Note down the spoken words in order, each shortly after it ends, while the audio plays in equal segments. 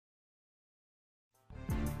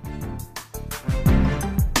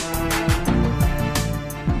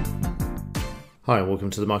Hi, and welcome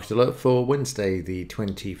to the Market Alert for Wednesday, the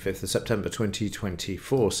 25th of September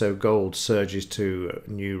 2024. So gold surges to a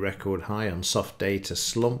new record high on soft data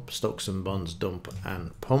slump, stocks and bonds dump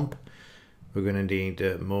and pump. We're going to need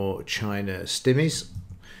more China stimmies,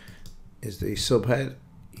 is the subhead.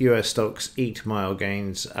 US stocks eat mile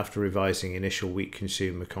gains after revising initial weak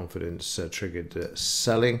consumer confidence triggered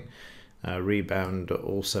selling. Rebound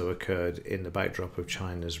also occurred in the backdrop of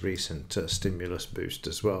China's recent stimulus boost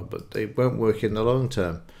as well, but they won't work in the long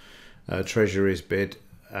term. Treasuries bid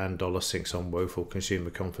and dollar sinks on woeful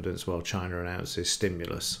consumer confidence while China announces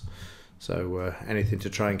stimulus. So anything to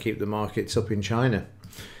try and keep the markets up in China.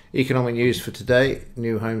 Economic news for today: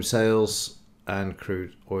 new home sales and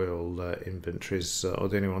crude oil inventories are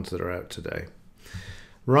the only ones that are out today.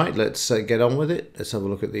 Right, let's get on with it. Let's have a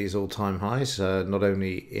look at these all-time highs, not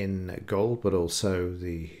only in gold, but also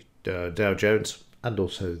the Dow Jones and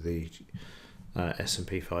also the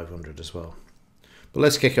S&P 500 as well. But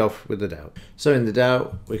let's kick off with the Dow. So in the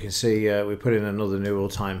Dow, we can see we put in another new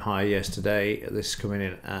all-time high yesterday. This is coming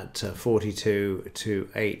in at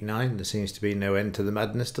 42,289. There seems to be no end to the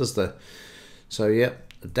madness, does there? So yeah,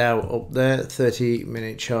 Dow up there,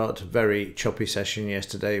 30-minute chart, very choppy session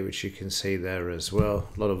yesterday, which you can see there as well.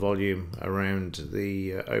 A lot of volume around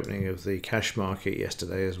the opening of the cash market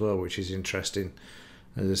yesterday as well, which is interesting.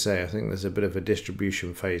 As I say, I think there's a bit of a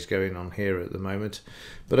distribution phase going on here at the moment.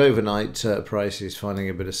 But overnight, price is finding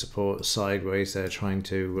a bit of support sideways. They're trying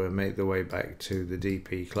to make their way back to the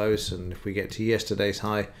DP close. And if we get to yesterday's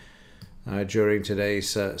high during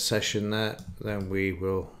today's session there, then we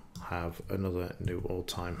will have another new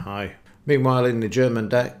all-time high. Meanwhile, in the German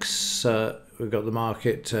DAX, we've got the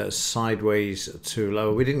market sideways to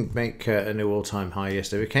lower. We didn't make a new all-time high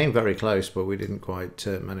yesterday. We came very close, but we didn't quite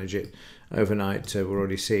manage it. Overnight, we're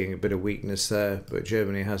already seeing a bit of weakness there, but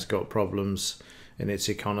Germany has got problems in its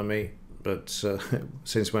economy. But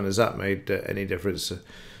since when has that made any difference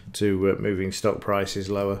to moving stock prices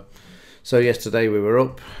lower? So yesterday we were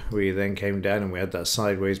up, we then came down and we had that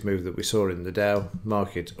sideways move that we saw in the Dow.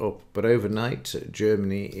 Market up, but overnight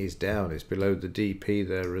Germany is down. It's below the DP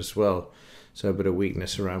there as well. So a bit of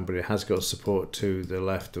weakness around, but it has got support to the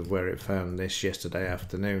left of where it found this yesterday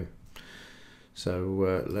afternoon.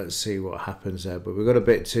 So let's see what happens there. But we've got a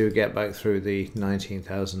bit to get back through the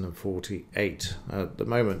 19,048 at the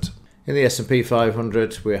moment. In the S&P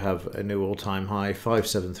 500 we have a new all-time high,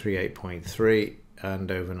 5738.3.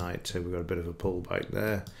 And overnight we've got a bit of a pullback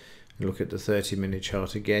there. You look at the 30-minute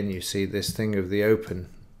chart again, you see this thing of the open,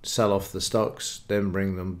 sell off the stocks, then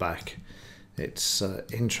bring them back. It's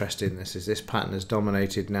interesting. This pattern has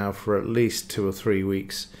dominated now for at least 2 or 3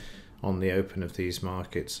 weeks on the open of these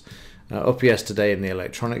markets. Up yesterday in the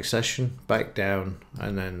electronic session, back down,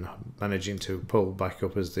 and then managing to pull back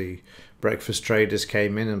up as the breakfast traders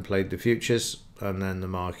came in and played the futures, and then the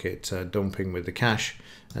market dumping with the cash,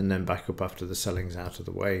 and then back up after the selling's out of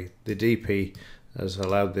the way. The DP has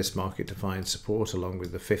allowed this market to find support along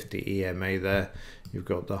with the 50 EMA there. You've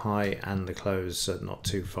got the high and the close not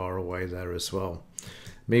too far away there as well.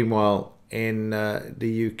 Meanwhile, in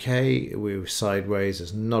the UK, we were sideways.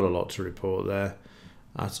 There's not a lot to report there.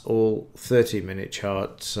 That's all. 30-minute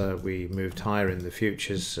charts, we moved higher in the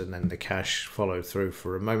futures, and then the cash followed through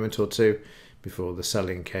for a moment or two before the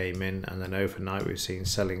selling came in, and then overnight we've seen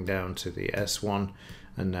selling down to the S1,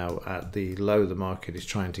 and now at the low the market is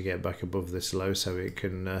trying to get back above this low so it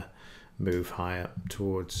can move higher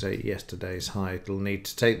towards yesterday's high. It'll need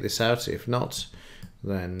to take this out. If not,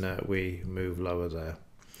 then we move lower there.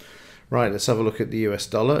 Right, let's have a look at the US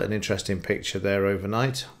dollar. An interesting picture there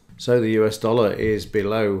overnight. So the US dollar is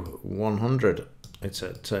below 100. It's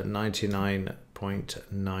at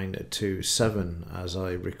 99.927 as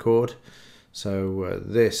I record. So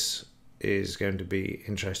this is going to be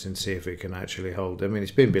interesting to see if it can actually hold. I mean,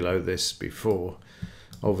 it's been below this before,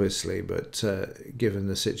 obviously, but given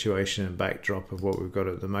the situation and backdrop of what we've got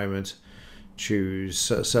at the moment,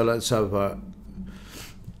 so let's have a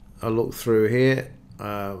look through here.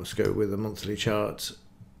 Let's go with the monthly chart,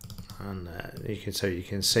 and you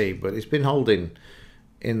can see, but it's been holding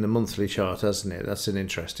in the monthly chart, hasn't it? That's an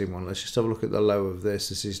interesting one. Let's just have a look at the low of this.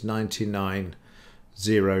 This is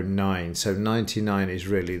 99.09. So 99 is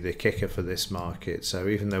really the kicker for this market. So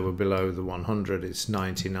even though we're below the 100, it's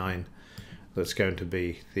 99 that's going to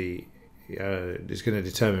be the is going to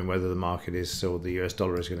determine whether the market is, or the US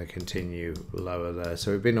dollar is going to continue lower there.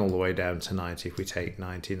 So we've been all the way down to 90 if we take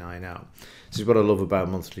 99 out. This is what I love about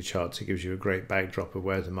monthly charts. It gives you a great backdrop of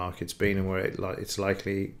where the market's been and where it's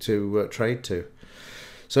likely to trade to.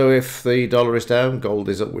 So if the dollar is down, gold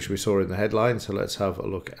is up, which we saw in the headline. So let's have a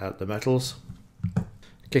look at the metals.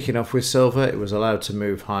 Kicking off with silver, it was allowed to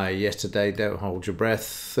move higher yesterday. Don't hold your breath.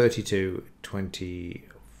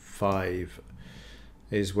 32.25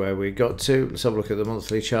 is where we got to. Let's have a look at the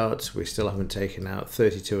monthly charts. We still haven't taken out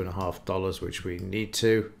 $32.50, which we need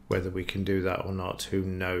to. Whether we can do that or not, who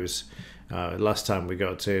knows. Last time we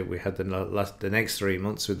got to, we had the next 3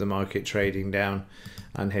 months with the market trading down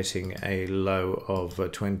and hitting a low of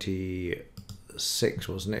 26,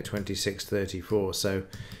 wasn't it? 26.34. So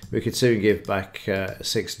we could soon give back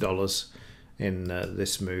 $6 in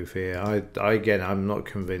this move here. I'm not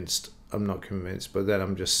convinced. But then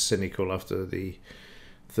I'm just cynical after the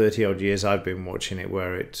 30 odd years I've been watching it,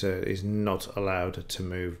 where it is not allowed to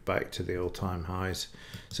move back to the all-time highs.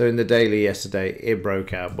 So in the daily yesterday, it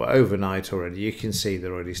broke out, but overnight already you can see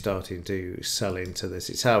they're already starting to sell into this.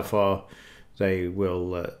 It's how far they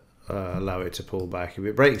will allow it to pull back. If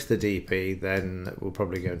it breaks the DP, then we're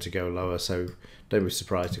probably going to go lower, so don't be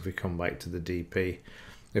surprised if we come back to the DP.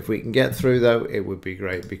 If we can get through though, it would be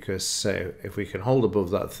great, because if we can hold above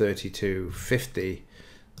that 32.50,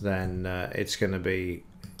 then it's going to be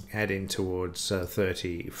heading towards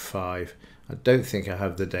 35. I don't think I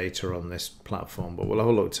have the data on this platform, but we'll have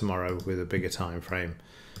a look tomorrow with a bigger time frame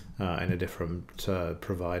in a different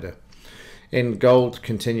provider. In gold,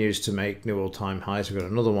 continues to make new all-time highs. We've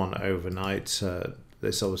got another one overnight.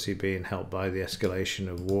 This obviously being helped by the escalation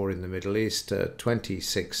of war in the Middle East,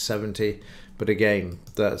 26.70. But again,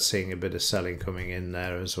 that's seeing a bit of selling coming in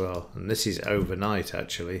there as well. And this is overnight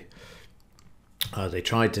actually. They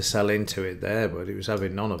tried to sell into it there, but it was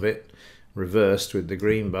having none of it. Reversed with the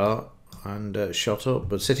green bar and shot up,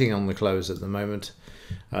 but sitting on the close at the moment.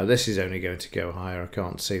 This is only going to go higher. I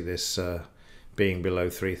can't see this being below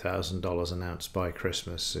 $3,000 an ounce by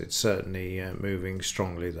Christmas. It's certainly moving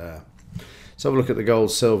strongly there. So have a look at the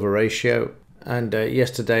gold-silver ratio. And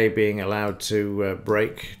yesterday being allowed to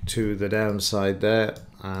break to the downside there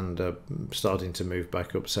and starting to move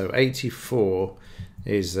back up. So 84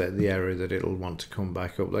 is the area that it'll want to come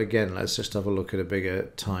back up. Again, let's just have a look at a bigger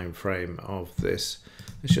time frame of this.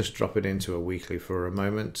 Let's just drop it into a weekly for a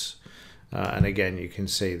moment. And again, you can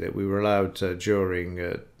see that we were allowed during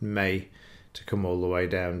May to come all the way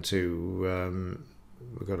down to,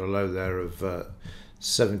 we've got a low there of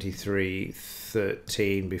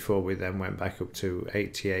 73.13 before we then went back up to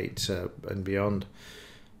 88 and beyond.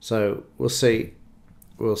 So we'll see.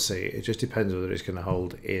 It just depends whether it's going to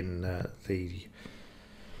hold in the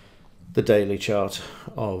daily chart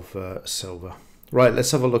of silver. Right,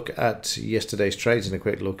 let's have a look at yesterday's trades and a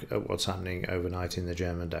quick look at what's happening overnight in the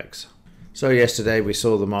German DAX. So yesterday we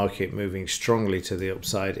saw the market moving strongly to the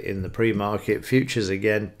upside in the pre-market. Futures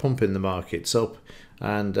again pumping the markets up,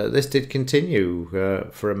 and this did continue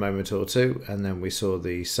for a moment or two, and then we saw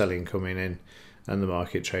the selling coming in and the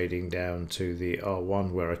market trading down to the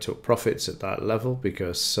R1, where I took profits at that level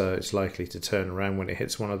because it's likely to turn around when it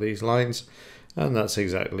hits one of these lines, and that's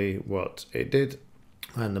exactly what it did.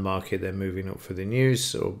 And the market then moving up for the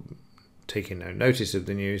news, or taking no notice of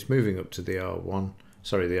the news, moving up to the R1,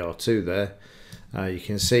 sorry, the R2 there. You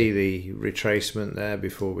can see the retracement there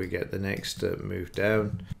before we get the next move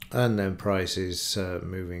down, and then prices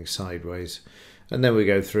moving sideways. And then we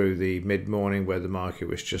go through the mid-morning where the market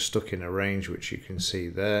was just stuck in a range, which you can see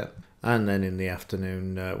there. And then in the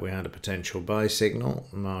afternoon we had a potential buy signal.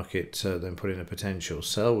 The market then put in a potential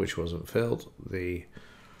sell, which wasn't filled. The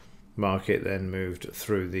market then moved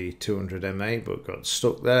through the 200 MA but got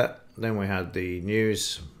stuck there. Then we had the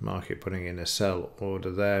news, market putting in a sell order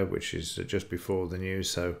there, which is just before the news,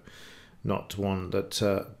 so not one that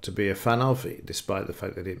to be a fan of, despite the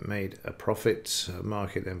fact that it made a profit.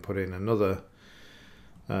 Market then put in another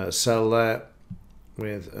sell there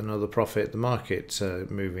with another profit. The market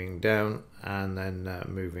moving down and then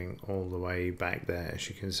moving all the way back there, as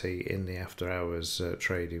you can see in the after hours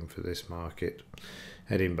trading for this market,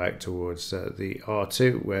 heading back towards the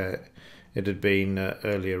R2 where it had been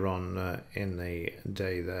earlier on in the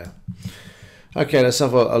day there. Okay, let's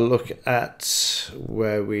have a look at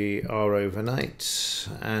where we are overnight,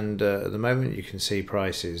 and at the moment you can see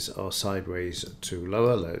prices are sideways to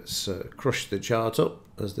lower. Let's crush the chart up,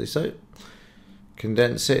 as they say,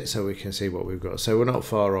 condense it so we can see what we've got. So we're not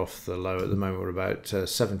far off the low at the moment. We're about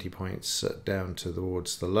 70 points down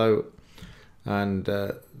towards the low, and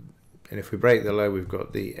if we break the low, we've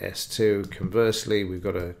got the S2. Conversely, we've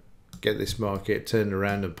got to get this market turned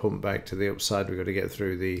around and pumped back to the upside. We've got to get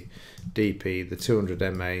through the DP, the 200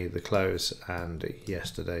 MA, the close, and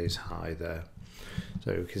yesterday's high there.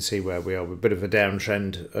 So we can see where we are with a bit of a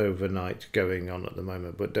downtrend overnight going on at the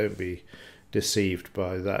moment, but don't be deceived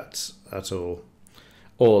by that at all,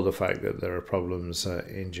 or the fact that there are problems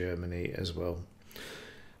in Germany as well.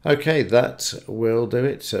 Okay, that will do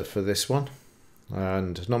it for this one.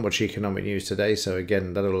 And not much economic news today, so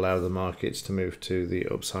again, that'll allow the markets to move to the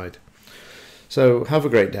upside. So have a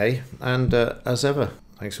great day, and as ever,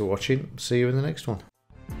 thanks for watching. See you in the next one.